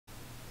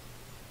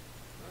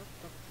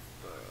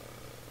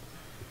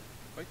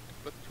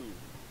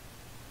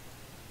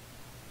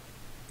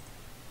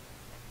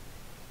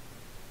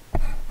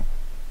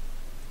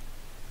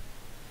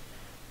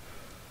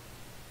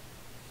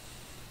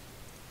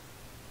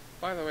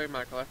By the way,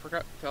 Michael, I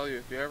forgot to tell you,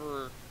 if you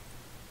ever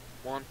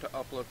want to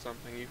upload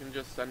something, you can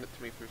just send it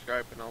to me through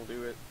Skype and I'll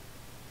do it.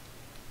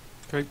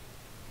 Okay. Okay,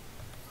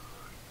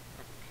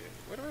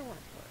 what do I want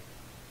to play?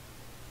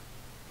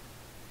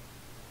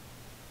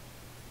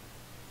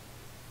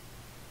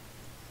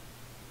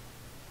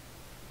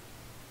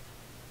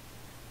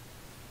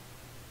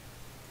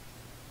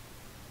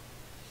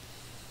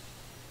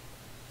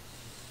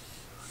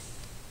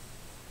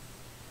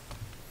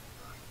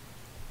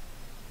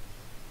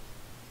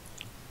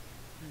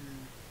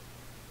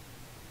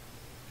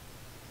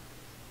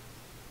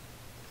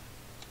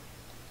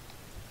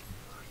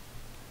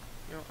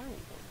 You know, I wonder.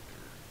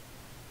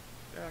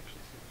 That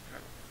actually seems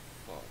kind of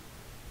fun.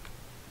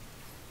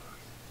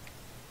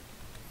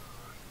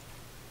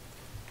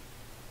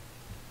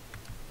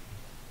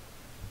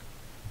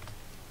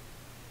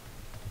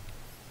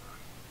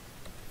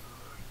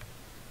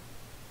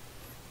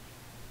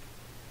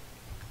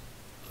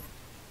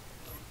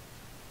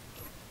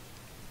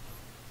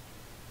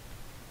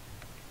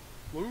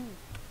 Move!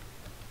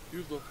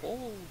 Use the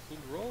falls and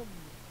run!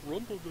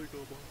 Run the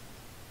digger!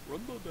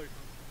 Run the digger!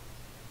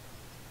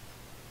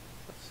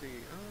 Let's see,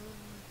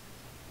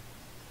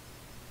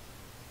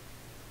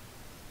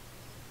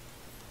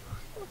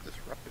 what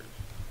disruptors?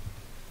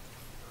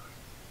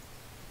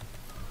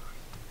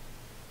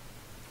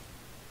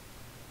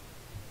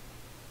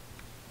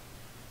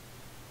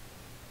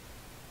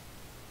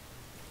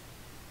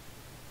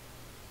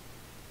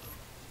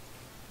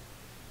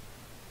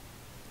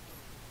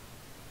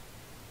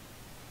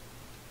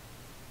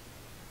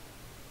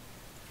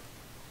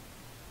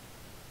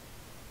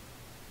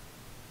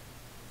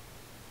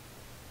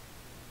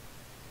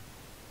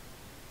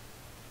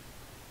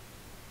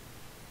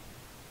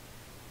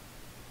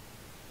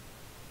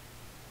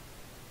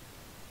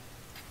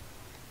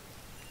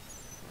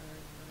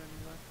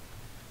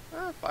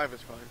 Ah, 5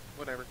 is fine.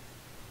 Whatever.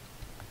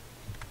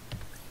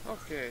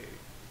 Okay.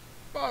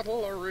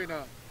 Bottle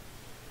Arena.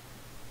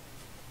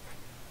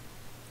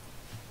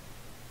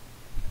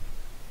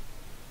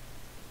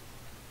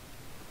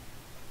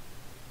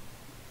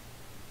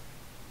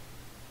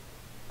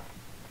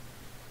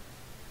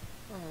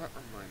 Oh, that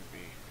reminds me.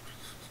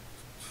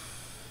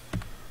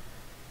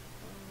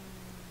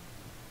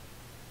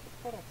 Let's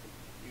put up some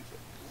music.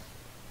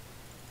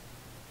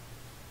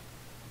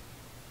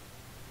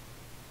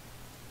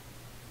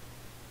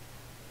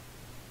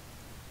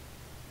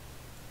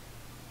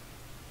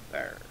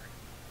 There.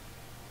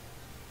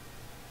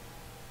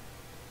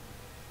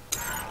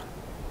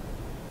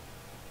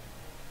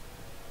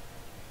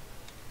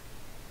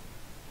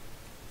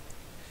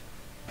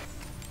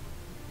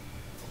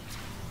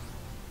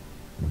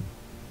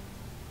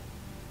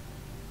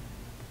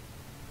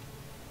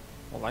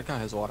 Well, that guy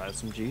has a lot of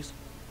SMGs.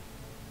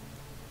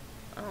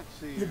 I don't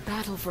see. The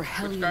battle for guy are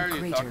Hellion you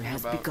Crater talking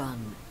has about?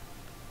 begun.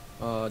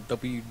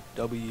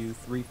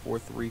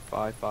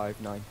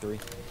 WW3435593.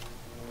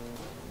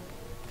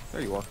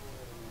 There you are.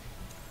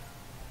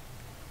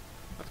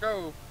 Let's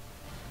go.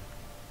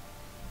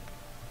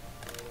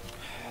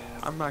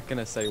 I'm not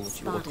gonna say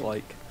what you look Spotted.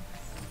 like.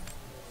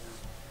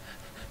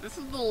 This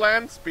is the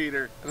land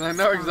speeder, and I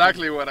know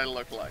exactly what I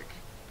look like.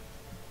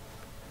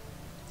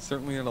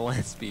 Certainly not a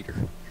land speeder.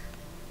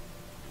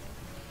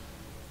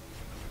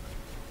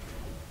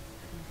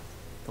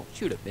 Don't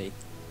shoot at me.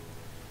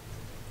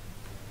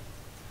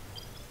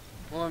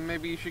 Well, then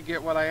maybe you should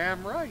get what I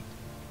am right.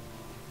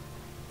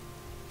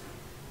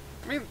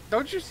 I mean,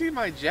 don't you see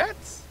my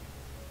jets?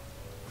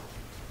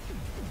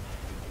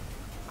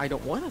 I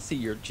don't want to see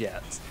your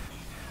jets.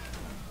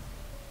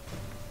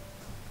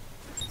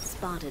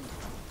 Spotted.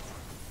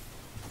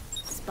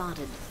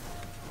 Spotted.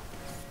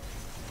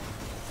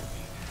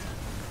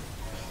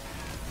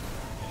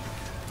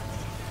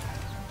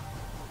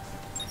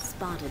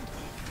 Spotted.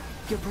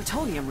 Your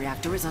plutonium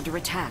reactor is under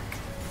attack.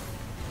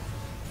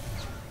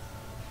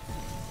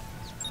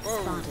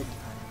 Whoa. Spotted.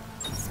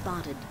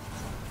 Spotted.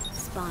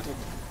 Spotted.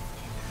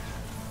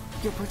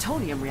 Your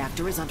plutonium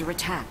reactor is under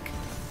attack.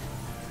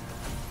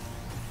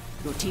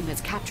 Your team has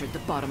captured the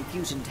bottom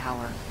fusion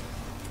tower.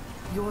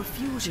 Your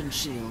fusion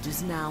shield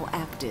is now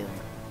active.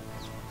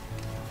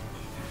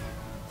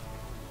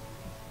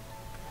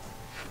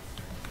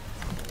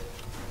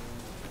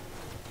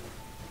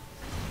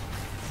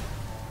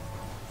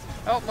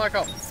 Help,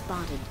 Michael.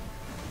 Spotted.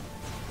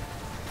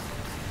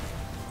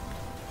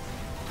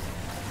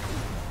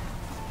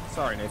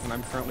 Sorry, Nathan,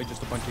 I'm currently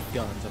just a bunch of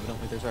guns.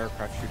 Evidently there's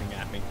aircraft shooting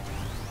at me.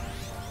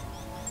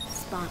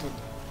 Spotted.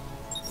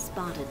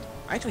 Spotted.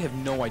 I actually have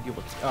no idea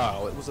what...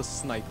 Oh, it was a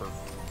sniper.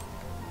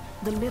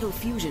 The middle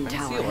fusion I can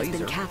see tower a has been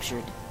laser.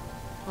 captured.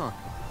 Huh.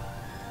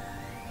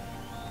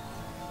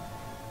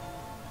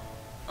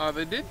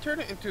 They did turn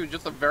it into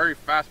just a very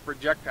fast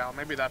projectile.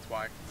 Maybe that's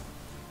why.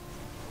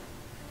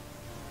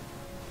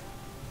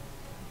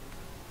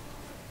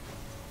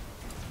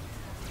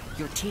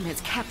 Your team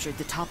has captured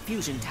the top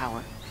fusion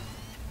tower.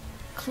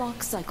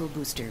 Clock cycle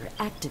booster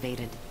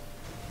activated.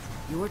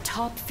 Your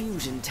top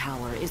fusion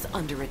tower is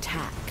under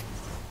attack.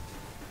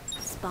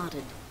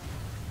 Spotted.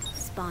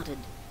 Spotted.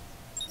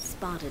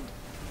 Spotted.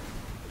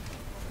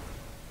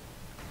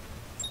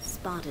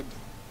 Spotted.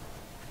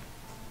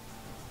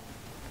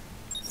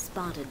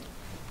 Spotted.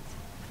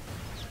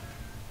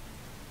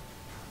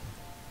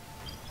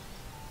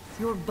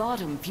 Your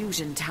bottom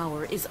fusion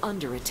tower is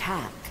under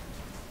attack.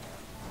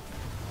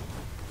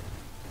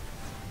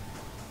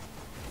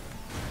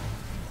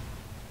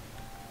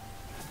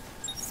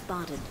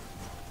 Spotted.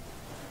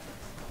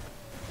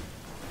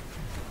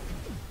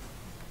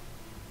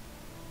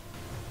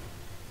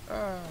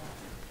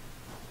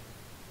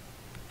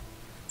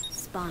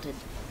 Spotted.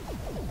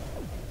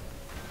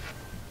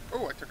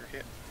 Oh, I took a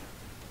hit.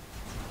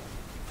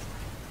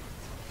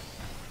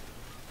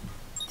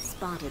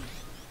 Spotted.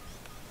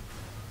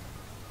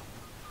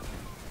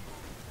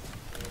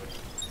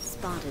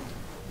 Spotted.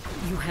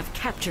 You have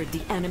captured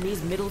the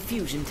enemy's middle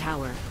fusion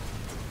tower.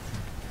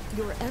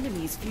 Your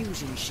enemy's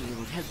fusion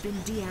shield has been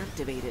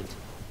deactivated.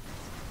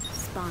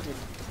 Spotted.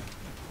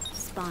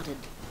 Spotted.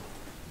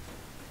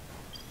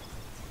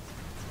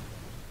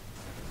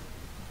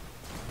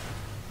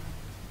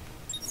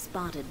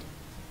 Spotted.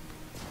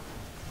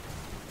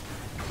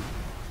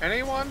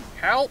 Anyone?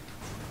 Help!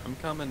 I'm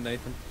coming,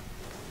 Nathan.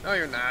 No,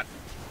 you're not.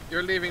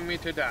 You're leaving me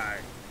to die.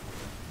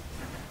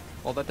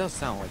 Well, that does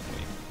sound like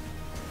me.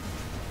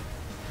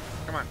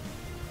 Come on.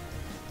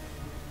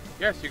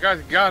 Yes, you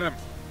guys got him.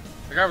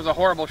 The guy was a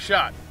horrible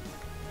shot.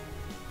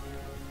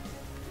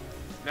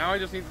 Now I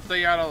just need to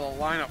stay out of the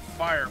line of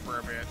fire for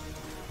a bit.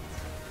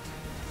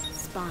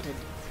 Spotted.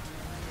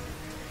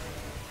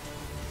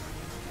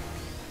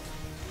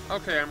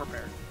 Okay, I'm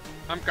repaired.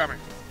 I'm coming.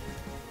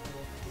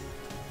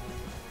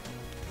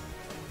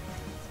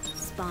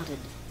 Spotted.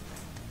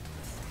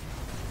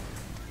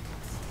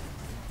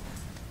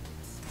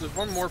 There's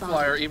one more Spotted.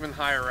 flyer even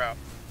higher up.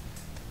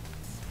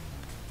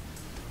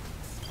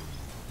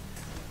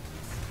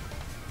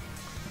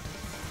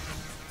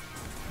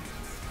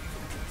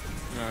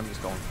 No, I'm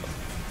just going for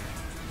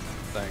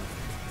the thing.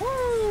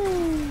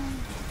 Woo!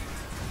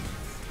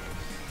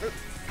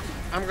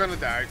 I'm gonna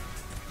die.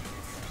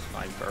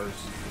 Snipers.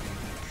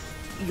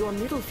 Your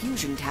middle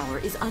fusion tower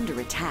is under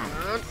attack.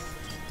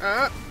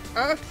 Oh,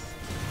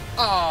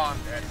 I'm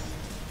dead.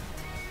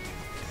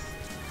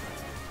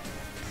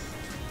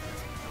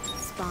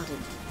 Spotted.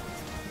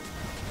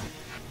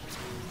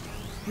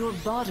 Your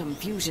bottom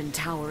fusion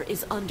tower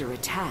is under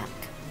attack.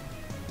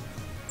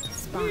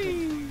 Spotted.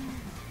 Whee!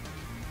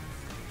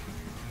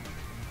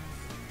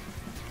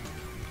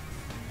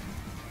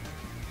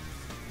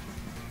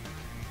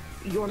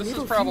 Your This is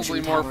middle probably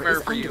fusion more tower fair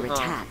is for you, under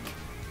huh? attack.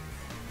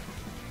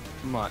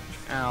 Much.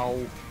 Ow.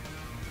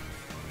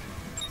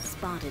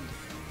 Spotted.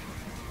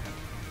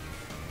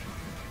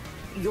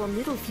 Your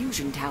middle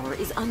fusion tower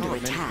is under Oh,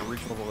 it managed attack. to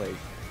reach level 8.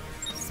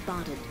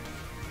 Spotted.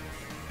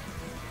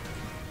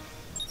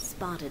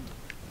 Spotted.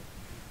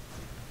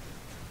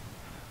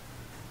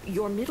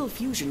 Your middle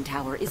fusion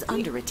tower is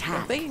under attack.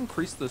 Have they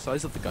increased the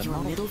size of the gun Your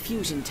models? middle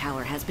fusion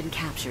tower has been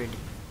captured.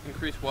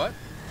 Increase what?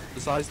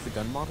 The size of the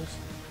gun models?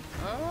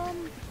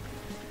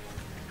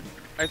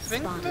 I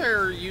think Spotted.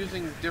 they're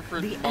using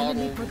different The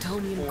enemy models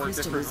protonium for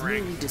crystal different is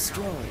nearly ranks.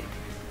 destroyed.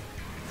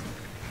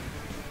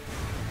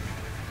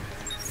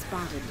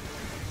 Spotted.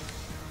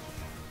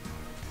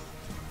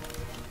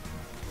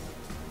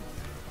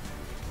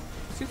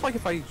 Seems like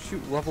if I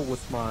shoot level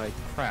with my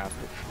craft,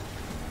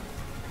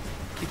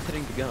 it keeps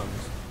hitting the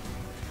guns.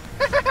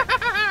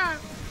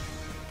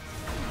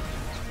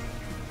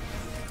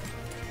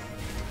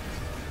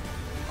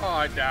 Oh,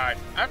 I died.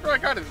 After I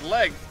got his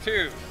legs,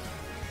 too.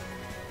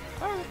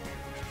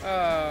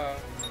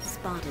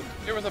 Spotted.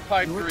 It was a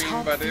pipe Your dream,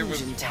 top but it was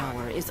fusion fun.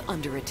 tower is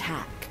under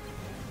attack.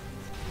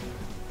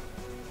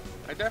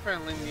 I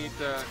definitely need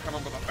to come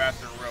up with a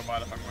faster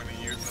robot if I'm going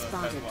to use the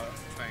Spotted. Tesla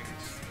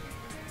things.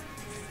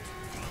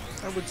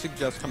 I would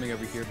suggest coming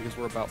over here because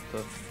we're about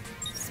to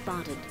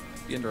Spotted.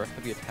 be under a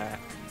heavy attack.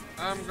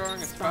 I'm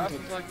going as Spotted.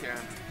 fast as I can.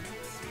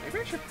 Maybe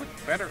I should put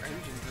better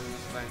engines in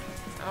this thing.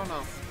 I don't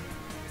know.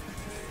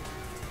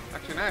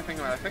 Actually, now I think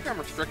about it, I think I'm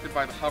restricted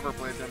by the hover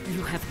blades I'm You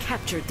using. have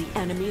captured the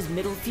enemy's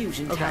middle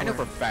fusion Okay, I know for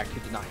tower. a fact he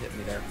did not hit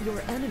me there. Your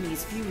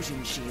enemy's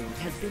fusion shield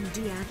has been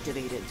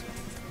deactivated.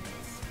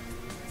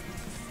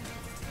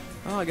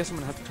 Oh, I guess I'm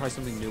gonna have to try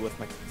something new with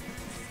my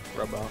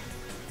robot.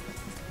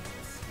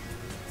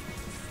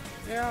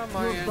 Yeah,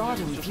 my Your engines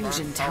bottom just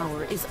fusion aren't tower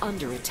powerful. is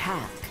under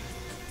attack.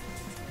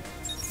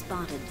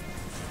 Spotted.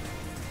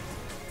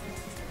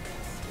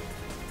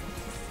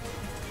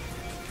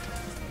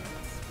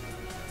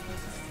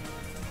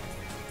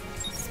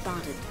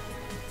 Spotted.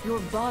 Your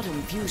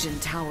bottom fusion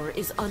tower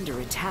is under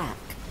attack.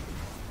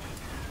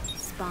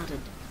 Spotted.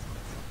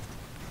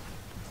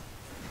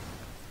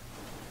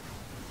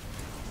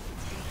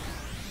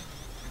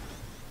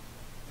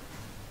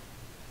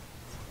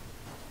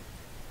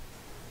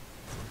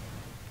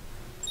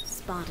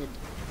 Spotted.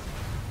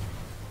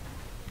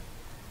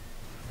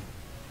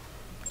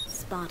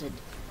 Spotted.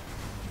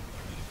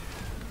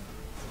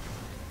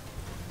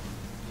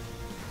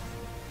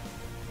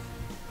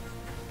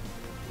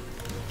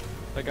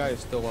 That guy is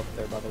still up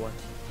there, by the way.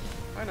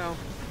 I know.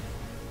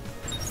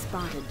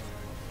 Spotted.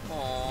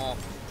 Aww.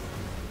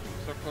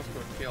 So close to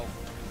a kill.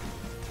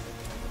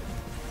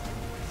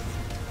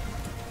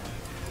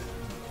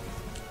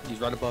 He's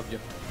right above you.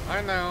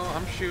 I know,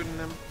 I'm shooting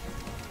him.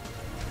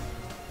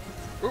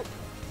 Oop.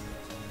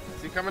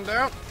 Is he coming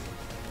down?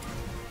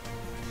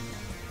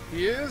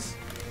 He is.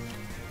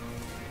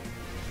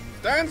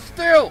 Stand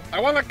still! I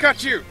want to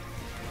cut you!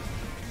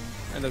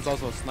 And there's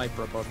also a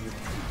sniper above you.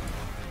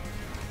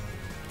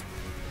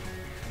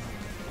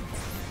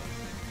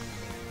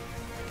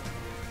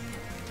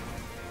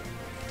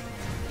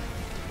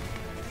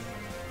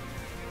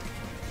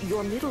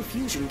 Your middle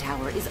fusion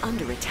tower is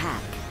under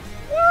attack.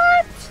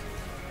 What?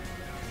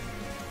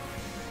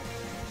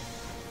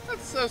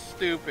 That's so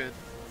stupid.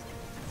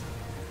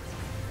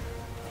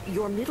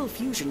 Your middle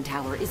fusion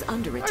tower is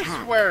under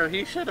attack. I swear,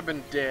 he should have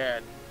been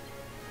dead.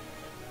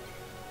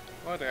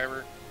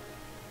 Whatever.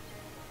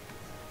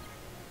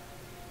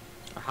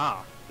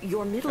 Aha.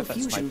 Your middle Got that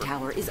fusion sniper.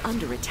 tower is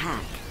under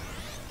attack.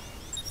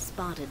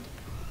 Spotted.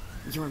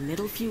 Your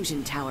middle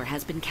fusion tower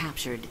has been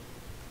captured.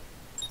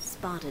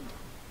 Spotted.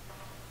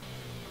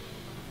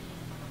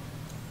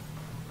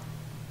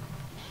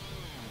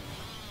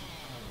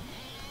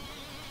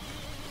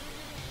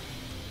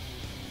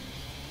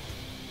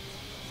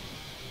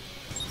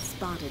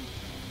 Spotted.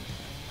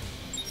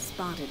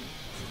 Spotted.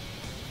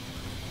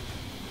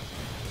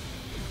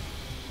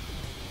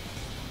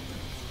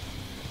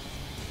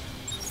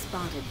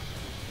 Spotted.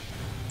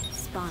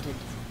 Spotted.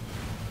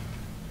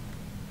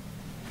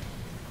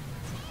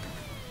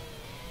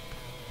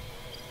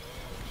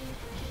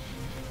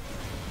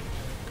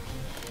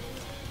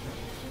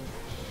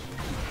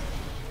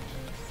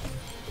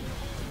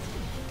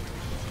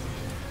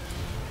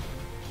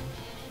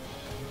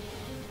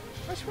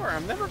 I swear,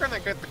 I'm never gonna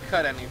get to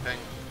cut anything.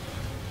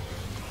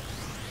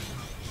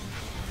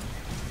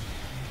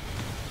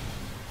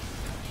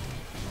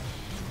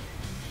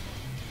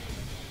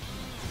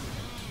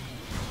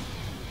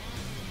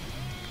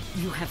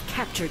 You have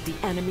captured the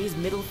enemy's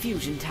middle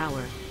fusion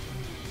tower.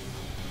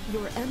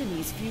 Your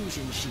enemy's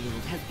fusion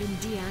shield has been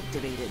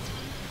deactivated.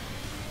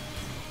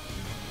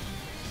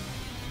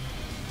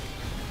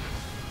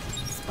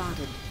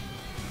 Spotted.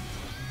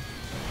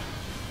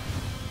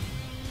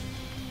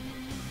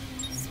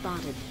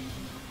 Spotted.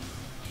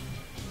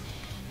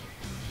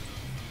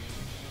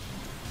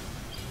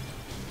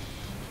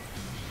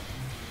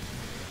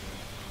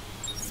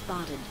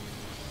 Spotted.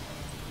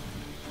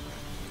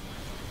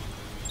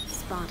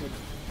 Spotted.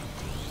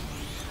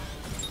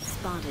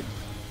 Spotted.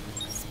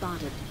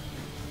 Spotted.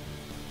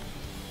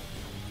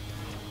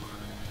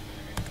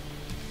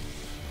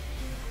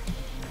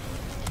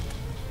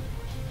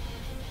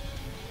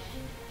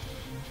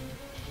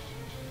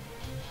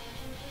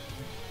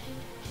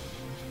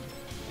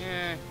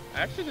 Yeah,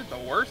 I actually did the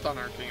worst on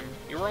our team.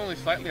 You were only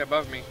slightly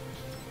above me.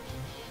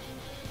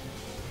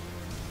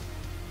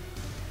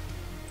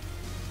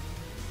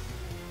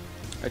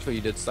 Actually,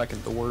 you did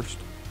second, the worst.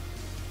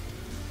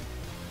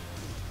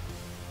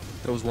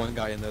 There was one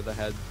guy in there that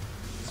had.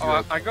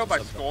 Oh, I go by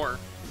something. score.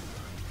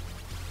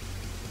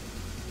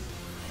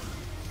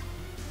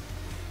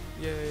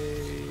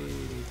 Yay!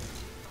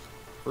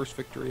 First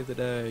victory of the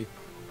day.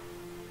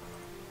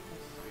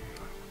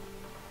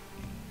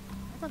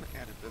 I'm gonna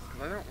edit this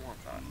because I don't want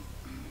that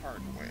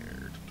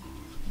hardware.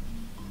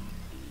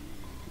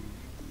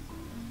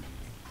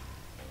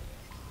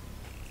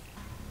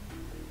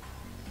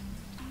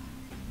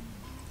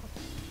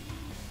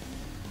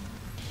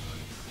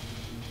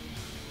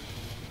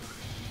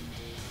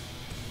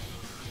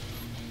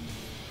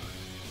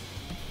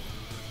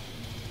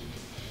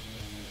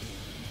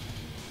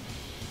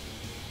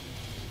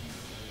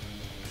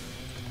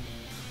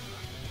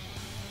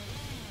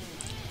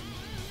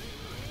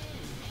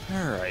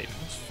 Alright,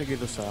 let's figure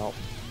this out.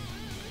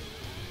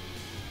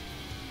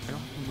 I don't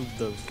have to move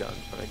those guns,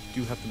 but I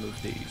do have to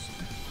move these.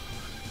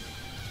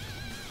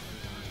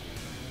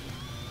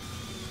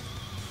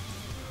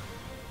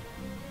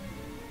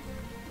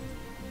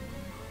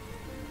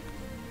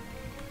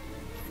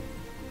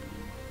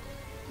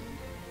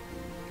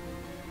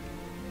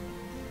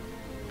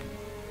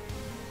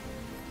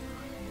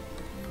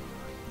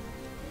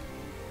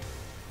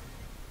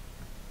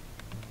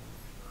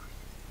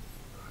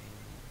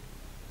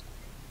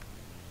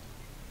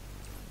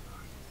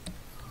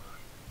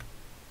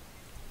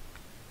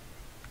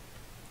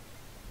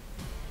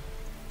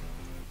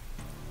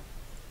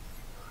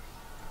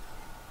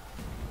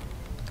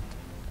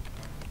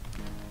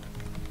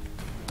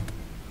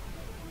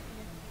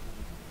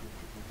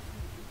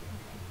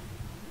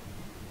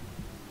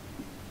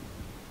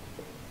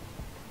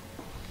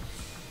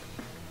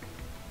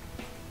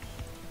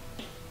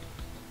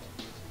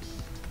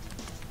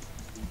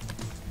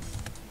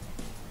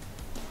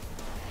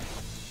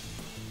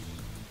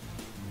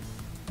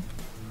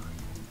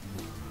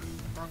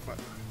 Wrong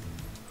button.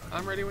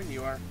 I'm ready when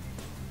you are.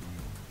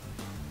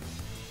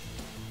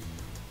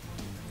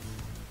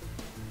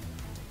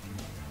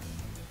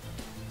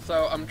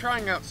 So, I'm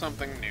trying out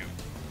something new.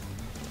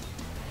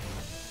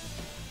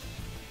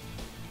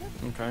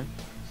 Okay.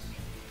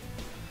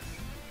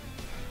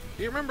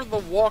 Do you remember the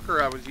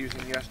walker I was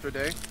using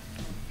yesterday?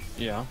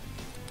 Yeah.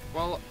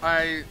 Well,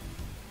 I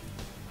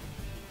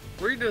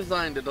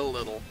redesigned it a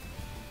little.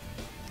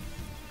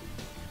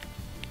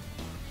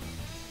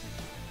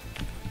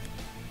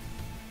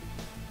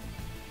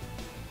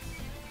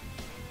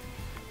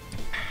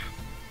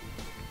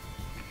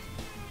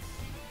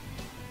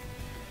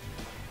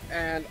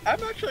 And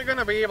I'm actually going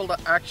to be able to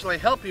actually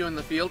help you in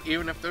the field,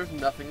 even if there's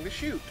nothing to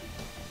shoot.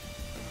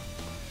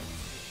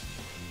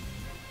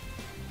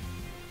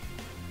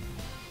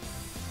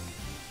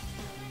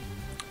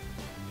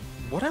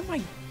 What are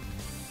my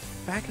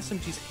back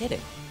SMGs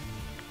hitting?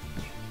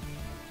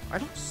 I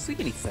don't see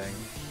anything.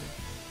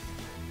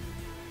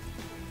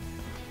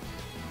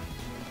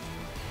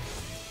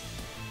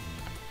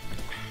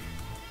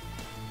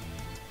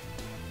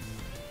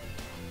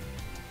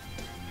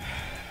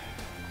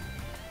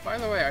 By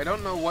the way, I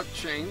don't know what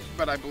changed,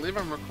 but I believe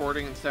I'm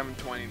recording in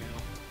 720 now.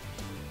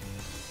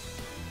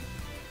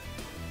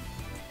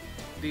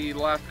 The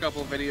last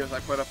couple of videos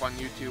I put up on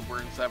YouTube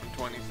were in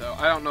 720, so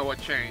I don't know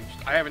what changed.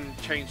 I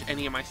haven't changed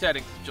any of my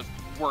settings, it's just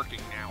working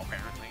now,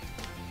 apparently.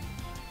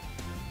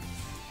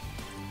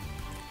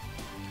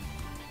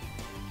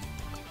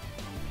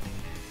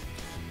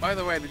 By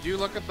the way, did you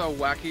look at the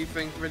Wacky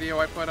Things video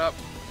I put up?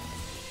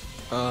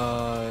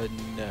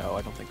 No,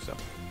 I don't think so.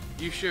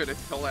 You should,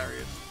 it's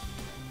hilarious.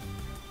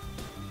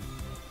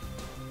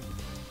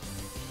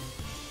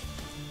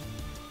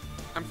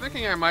 I'm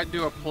thinking I might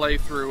do a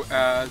playthrough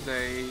as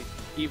a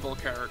evil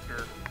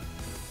character.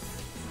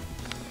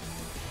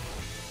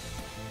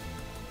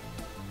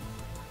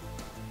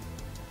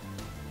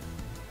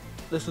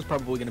 This is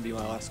probably going to be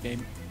my last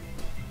game.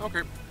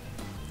 Okay.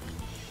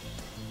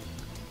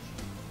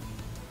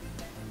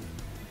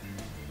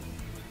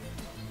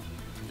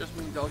 Just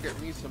means I'll get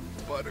me some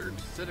buttered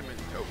cinnamon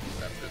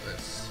toast after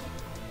this.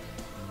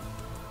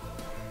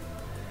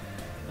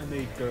 I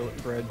made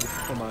garlic bread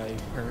for my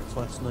parents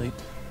last night.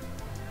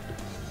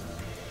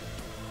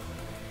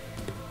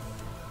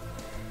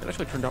 It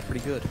actually turned out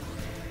pretty good.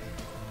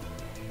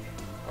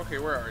 Okay,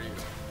 where are you?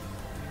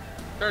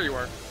 There you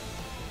are.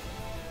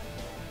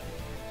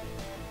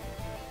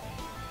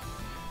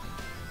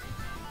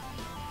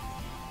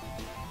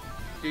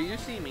 Do you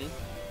see me?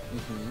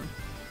 Mm-hmm.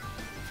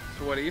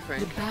 So what do you The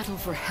think? battle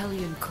for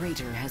Hellion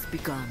Crater has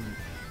begun.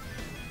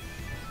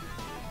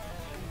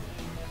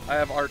 I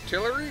have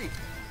artillery.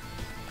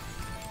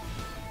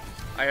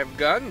 I have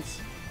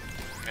guns.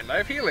 And I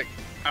have healing.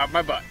 Out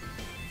my butt.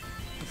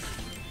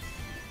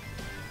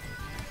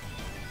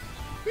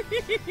 Ooh,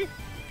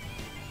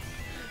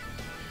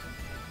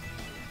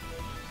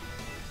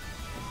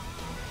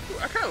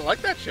 I kind of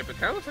like that ship. It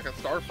kind of looks like a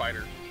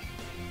starfighter.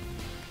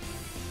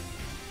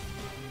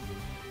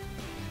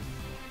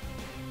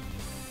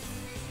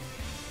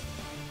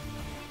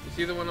 You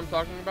see the one I'm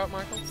talking about,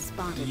 Michael?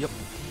 Spotted. Yep.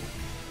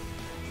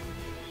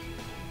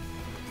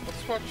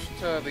 Let's switch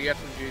to the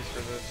SMGs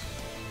for this.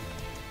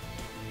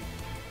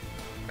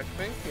 I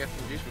think the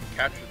SMGs would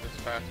capture this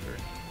faster.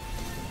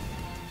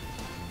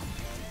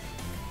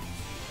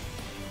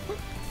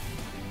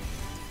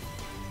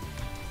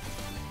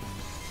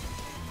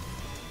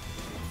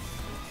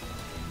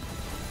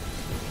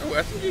 Oh,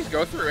 SMGs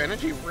go through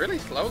energy really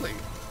slowly.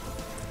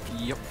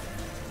 Yep.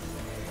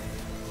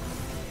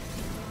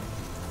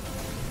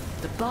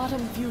 The bottom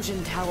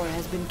fusion tower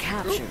has been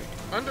captured.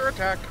 Ooh, under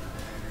attack.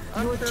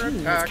 Your Under team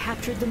attack. has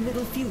captured the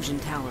middle fusion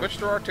tower. Switch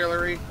to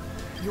artillery.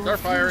 Your Start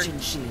firing. fusion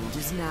shield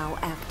is now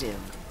active.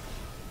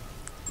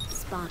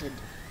 Spotted.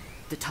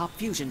 The top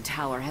fusion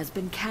tower has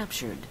been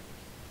captured.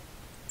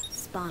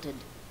 Spotted.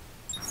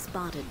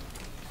 Spotted.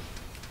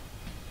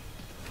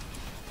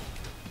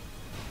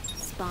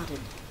 Spotted.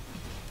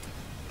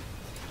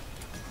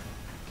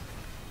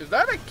 Is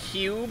that a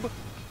cube?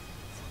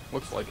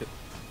 Looks like it.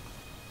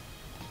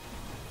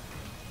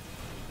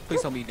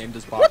 Please tell me you named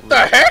this bot. What the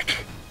heck?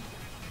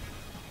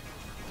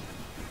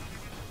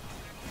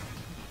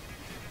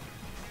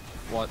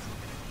 What?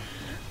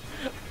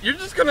 You're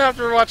just gonna have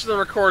to watch the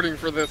recording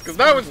for this, because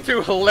that was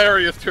too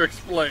hilarious to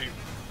explain.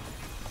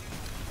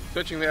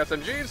 Switching the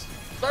SMGs.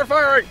 Start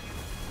firing!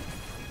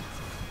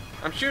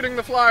 I'm shooting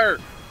the flyer.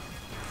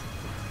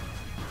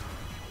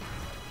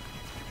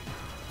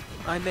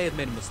 I may have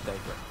made a mistake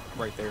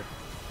right there.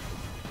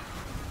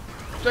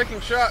 Taking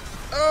shots.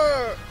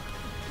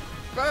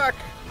 Back!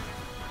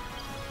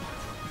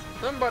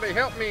 Somebody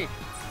help me!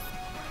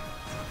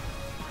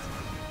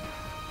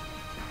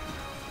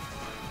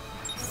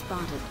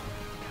 Spotted.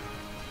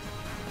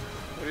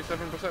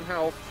 37%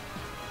 health.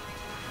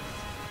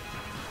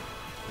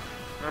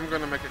 I'm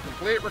gonna make a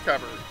complete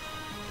recovery.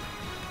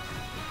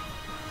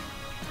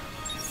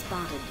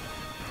 Spotted.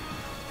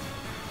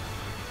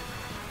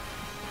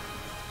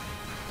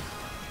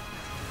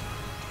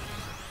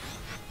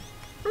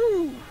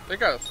 Ooh, they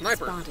got a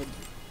sniper. Spotted.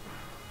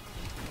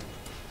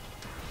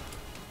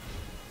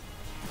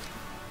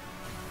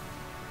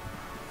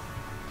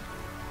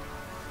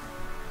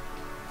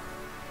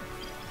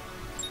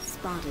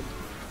 Spotted.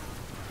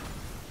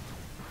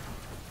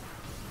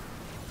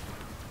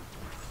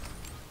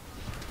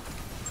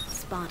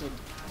 Spotted.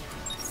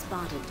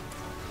 Spotted.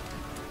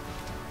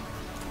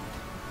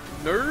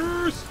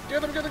 Nurse!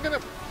 Get him, get him, get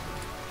him!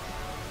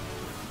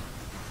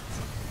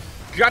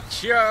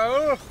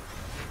 Gotcha!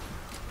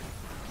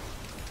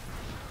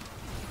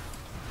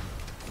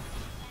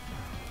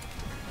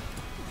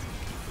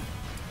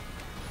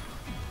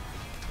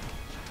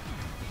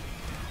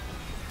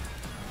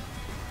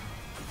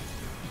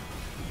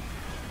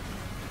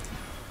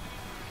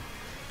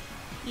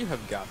 You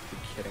have got to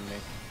be kidding me.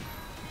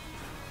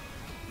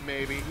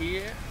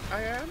 Maybe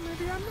I am,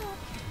 maybe I'm not.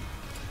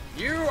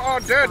 You are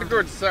dead,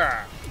 good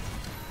sir.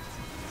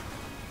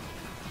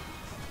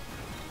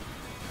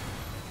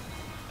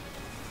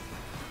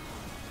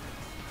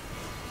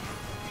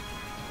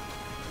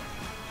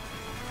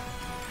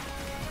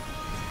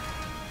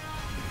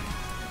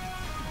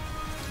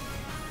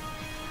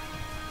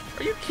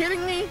 Are you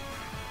kidding me?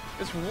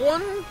 This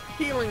one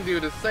healing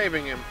dude is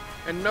saving him,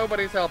 and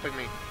nobody's helping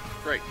me.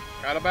 Great.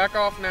 Gotta back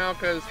off now,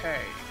 cause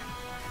hey.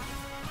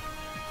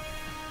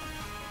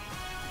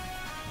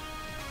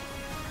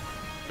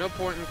 No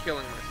point in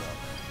killing myself.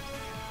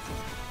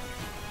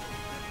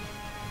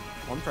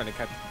 Well, I'm trying to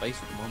catch the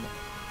base at the moment.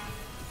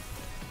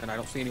 And I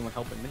don't see anyone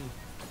helping me.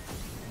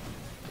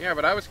 Yeah,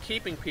 but I was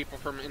keeping people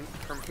from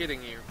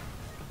hitting you.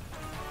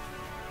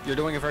 You're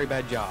doing a very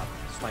bad job,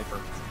 sniper.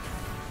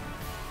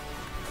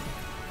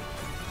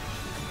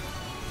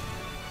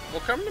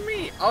 Well, come to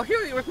me. I'll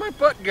heal you with my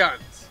butt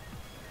guns.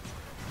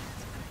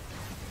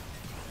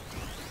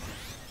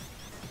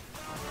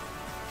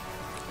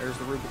 There's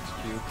the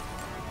Rubik's Cube.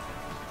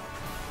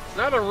 It's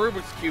not a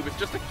Rubik's Cube, it's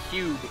just a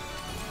cube.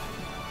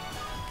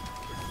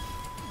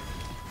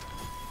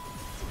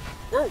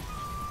 Whoa!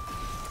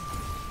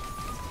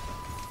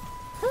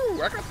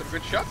 Whew, I got some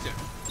good shots in.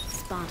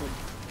 Spotted.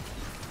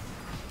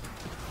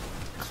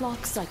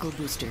 Clock cycle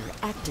booster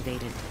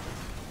activated.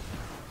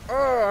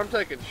 Oh, I'm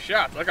taking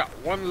shots. I got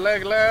one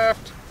leg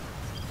left.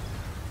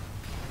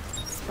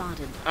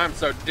 Spotted. I'm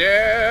so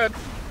dead.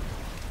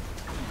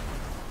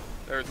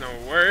 There's no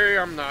way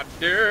I'm not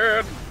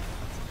dead.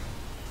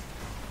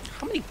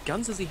 How many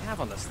guns does he have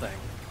on this thing?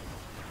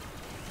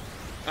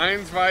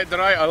 Eins, zwei,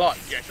 drei, a lot.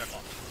 Yes, a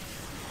lot.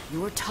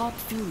 Your top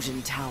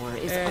fusion tower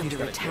is And he's under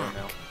got a kill attack.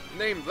 now.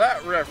 Name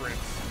that reverence.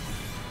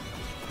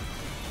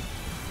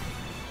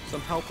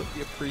 Some help would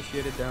be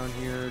appreciated down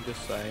here,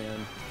 just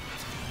saying.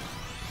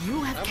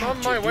 You have I'm on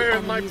captured my way the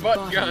with my enemy's butt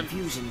bottom gun.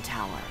 fusion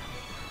tower.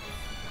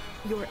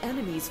 Your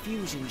enemy's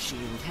fusion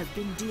shield has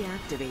been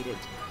deactivated.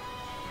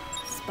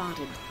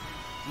 Spotted.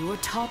 Your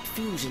top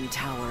fusion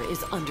tower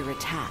is under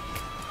attack.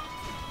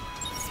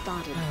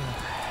 Spotted.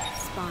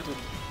 Spotted.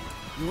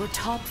 Your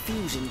top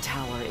fusion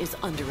tower is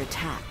under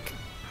attack.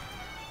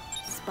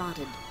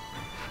 Spotted.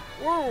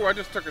 Whoa, I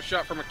just took a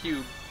shot from a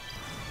cube.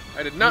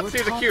 I did not Your see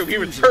the top cube. He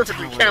was fusion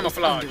perfectly tower is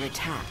camouflaged. under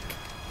attack.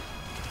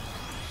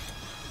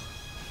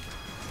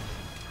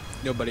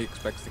 Nobody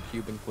expects the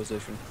Cube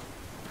Inquisition.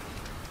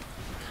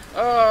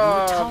 Your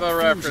Oh, top the fusion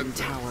reference.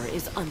 tower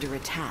is under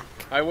attack.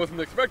 I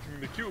wasn't expecting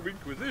the Cube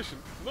Inquisition.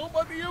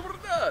 Nobody ever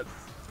does.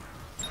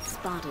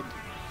 Spotted.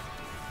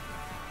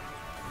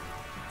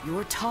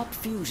 Your top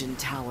fusion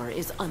tower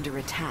is under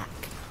attack.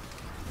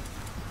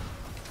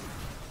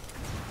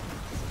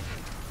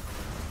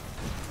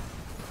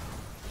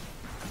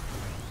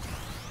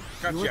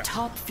 Your Gotcha.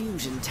 top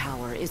fusion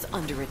tower is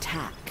under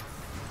attack.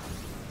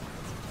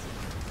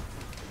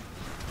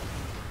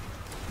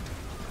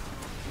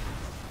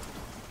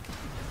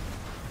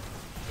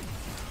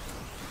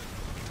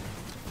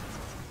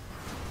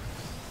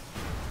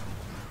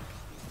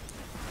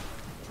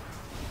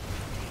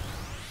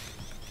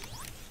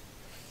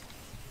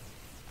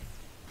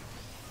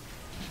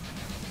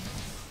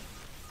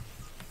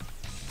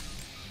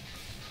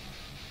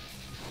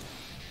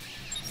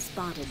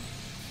 Spotted.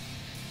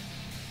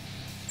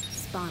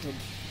 Spotted.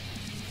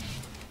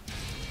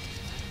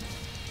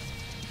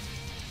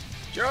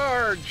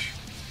 Charge!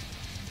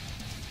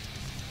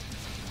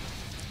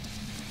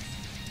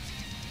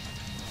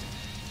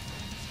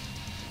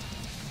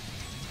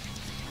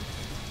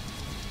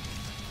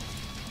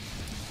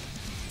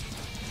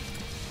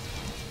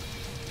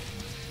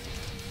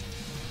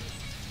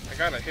 I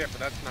got a hit, but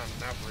that's not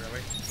enough,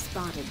 really.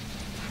 Spotted.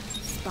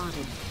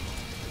 Spotted.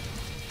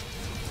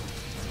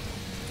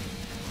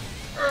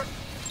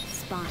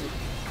 Spotted.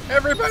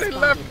 Everybody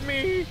Spotted. left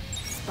me!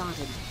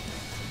 Spotted.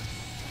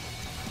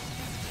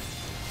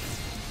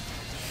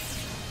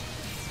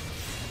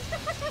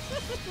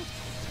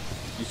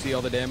 You see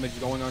all the damage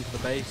going onto the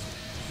base?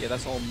 Yeah,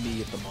 that's all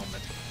me at the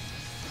moment.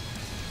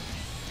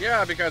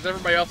 Yeah, because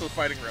everybody else was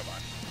fighting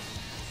robots.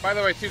 By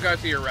the way, two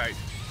guys to your right.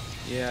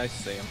 Yeah, I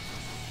see him.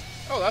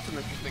 Oh, that's an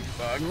interesting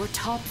bug. Your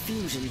top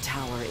fusion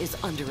tower is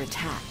under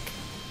attack.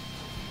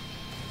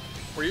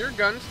 Were your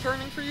guns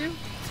turning for you?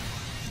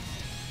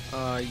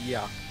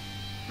 Yeah.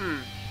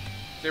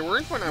 They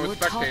weren't when I was Your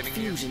top spectating you.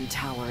 fusion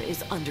tower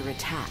is under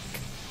attack.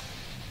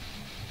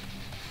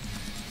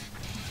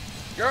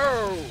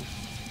 Go!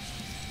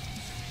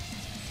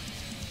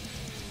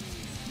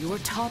 Your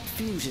top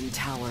fusion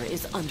tower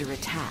is under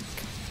attack.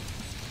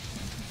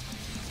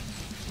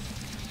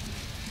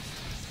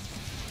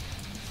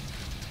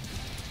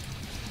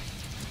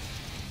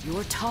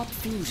 Your top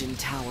fusion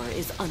tower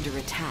is under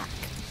attack.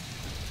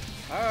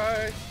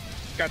 Hi.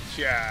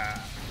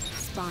 Gotcha.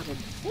 Spotted.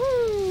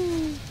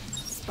 Woo!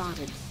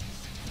 Spotted.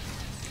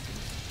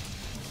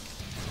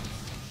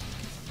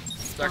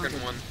 Second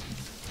Spotted. one.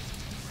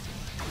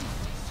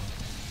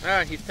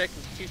 Ah, he's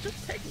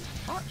just taking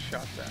pot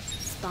shots at me.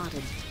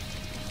 Spotted.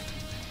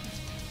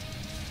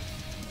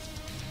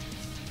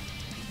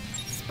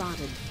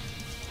 Spotted.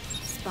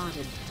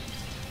 Spotted.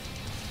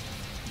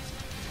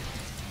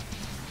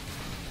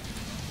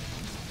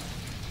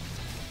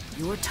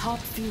 Your top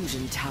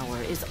fusion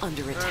tower is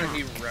under attack.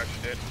 He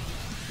rushed it.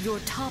 Your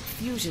top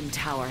fusion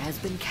tower has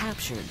been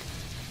captured.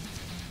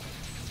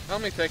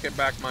 Help me take it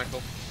back,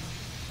 Michael.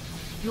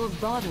 Your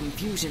bottom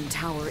fusion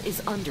tower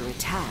is under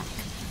attack.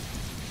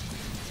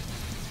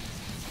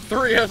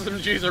 3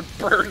 SMGs are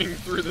burning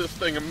through this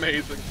thing.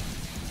 Amazing.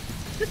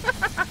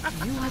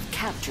 You have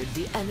captured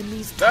the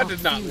enemy's That top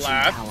did not fusion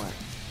last. tower.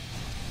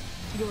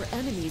 Your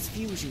enemy's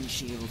fusion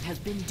shield has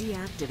been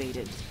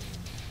deactivated.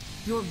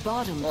 Your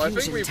bottom Well, I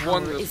think fusion we've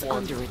won tower this is one.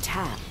 under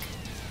attack.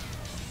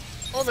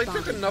 Oh, they took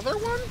Spotted. another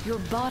one? Your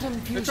bottom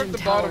took fusion the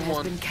tower bottom has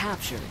one. been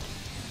captured.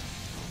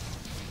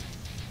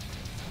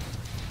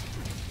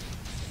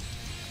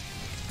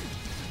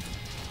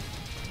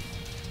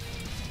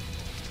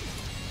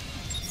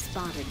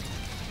 Spotted.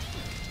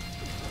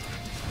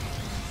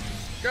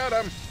 Got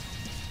him.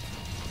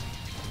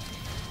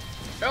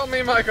 Help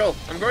me, Michael.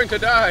 I'm going to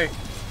die.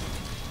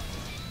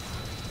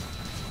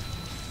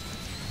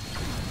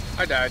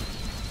 I died.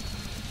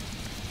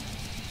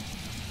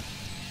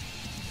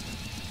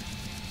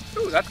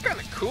 Ooh, that's kind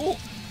of cool.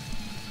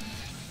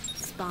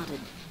 Spotted.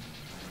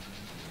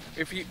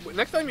 If you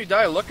next time you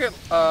die, look at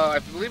I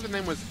believe the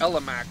name was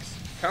Elamax.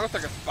 Kind of looks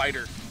like a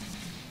spider.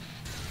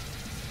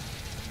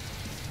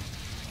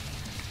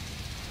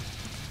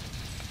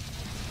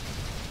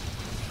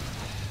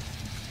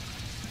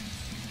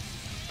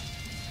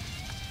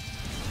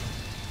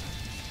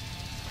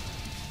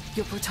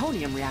 Your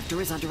plutonium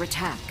reactor is under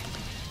attack.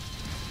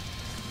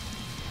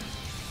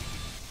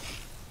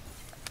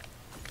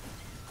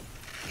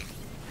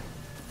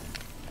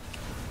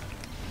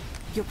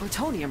 Your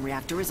plutonium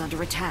reactor is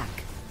under attack.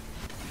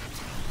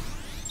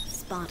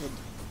 Spotted.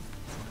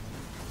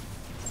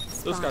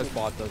 This guy's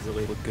bot does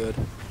really look good.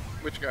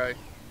 Which guy?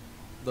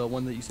 The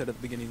one that you said at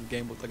the beginning of the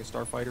game looked like a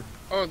starfighter.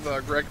 Oh,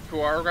 the Greg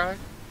Puaro guy?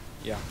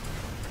 Yeah.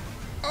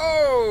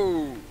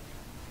 Oh!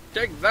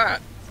 Take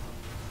that.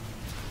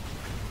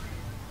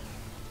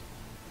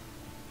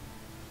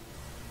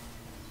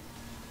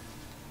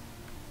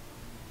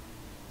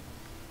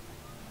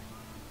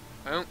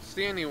 I don't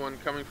see anyone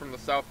coming from the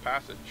South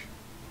Passage.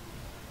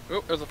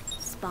 Oh, there's a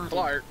Spotted.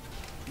 flyer.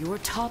 Your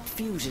top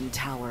fusion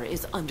tower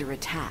is under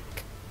attack.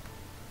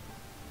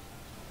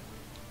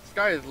 This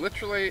guy is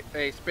literally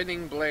a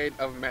spinning blade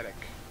of medic.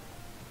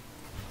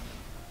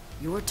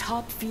 Your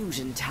top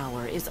fusion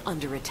tower is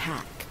under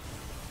attack.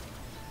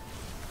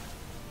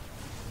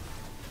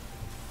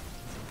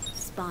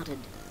 Spotted.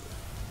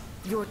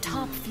 Your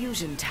top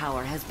fusion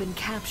tower has been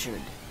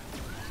captured.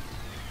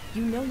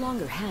 You no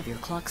longer have your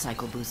clock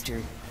cycle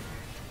booster.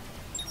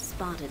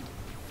 Spotted.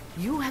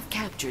 You have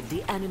captured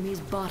the enemy's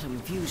bottom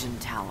fusion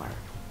tower.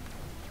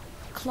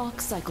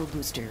 Clock cycle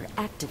booster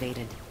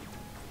activated.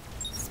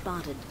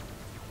 Spotted.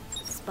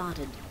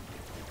 Spotted.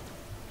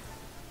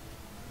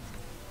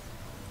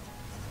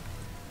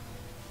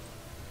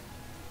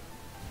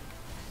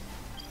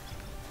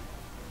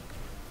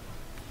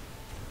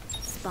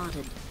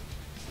 Spotted.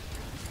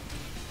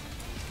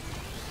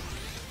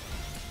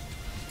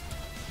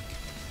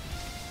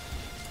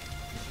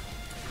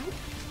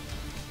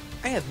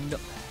 I have no...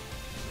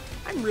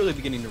 I'm really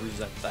beginning to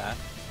resent that.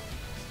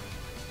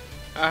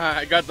 Ah,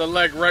 I got the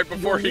leg right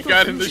before Your he middle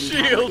got in the fusion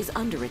tower shield. is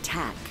under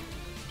attack.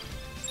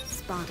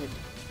 Spotted.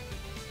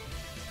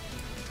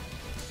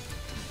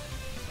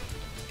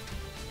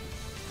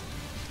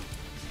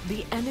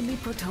 The enemy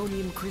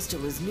protonium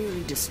crystal is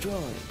nearly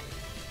destroyed.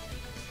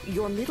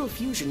 Your middle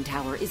fusion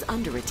tower is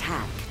under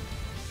attack.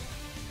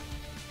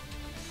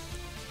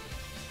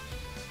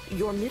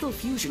 Your middle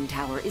fusion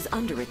tower is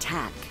under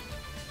attack.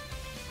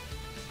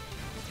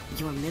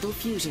 Your middle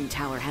fusion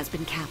tower has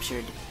been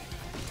captured.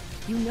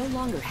 You no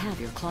longer have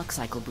your clock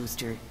cycle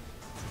booster.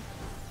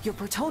 Your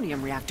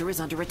plutonium reactor is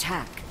under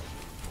attack.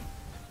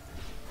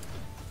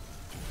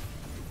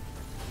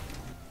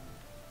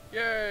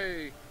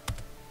 Yay!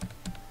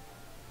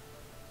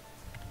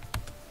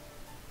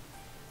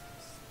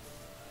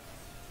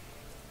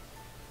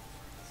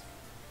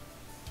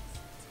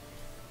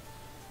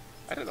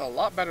 I did a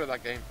lot better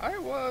that game. I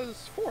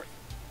was 4th.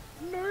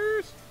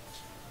 Nice!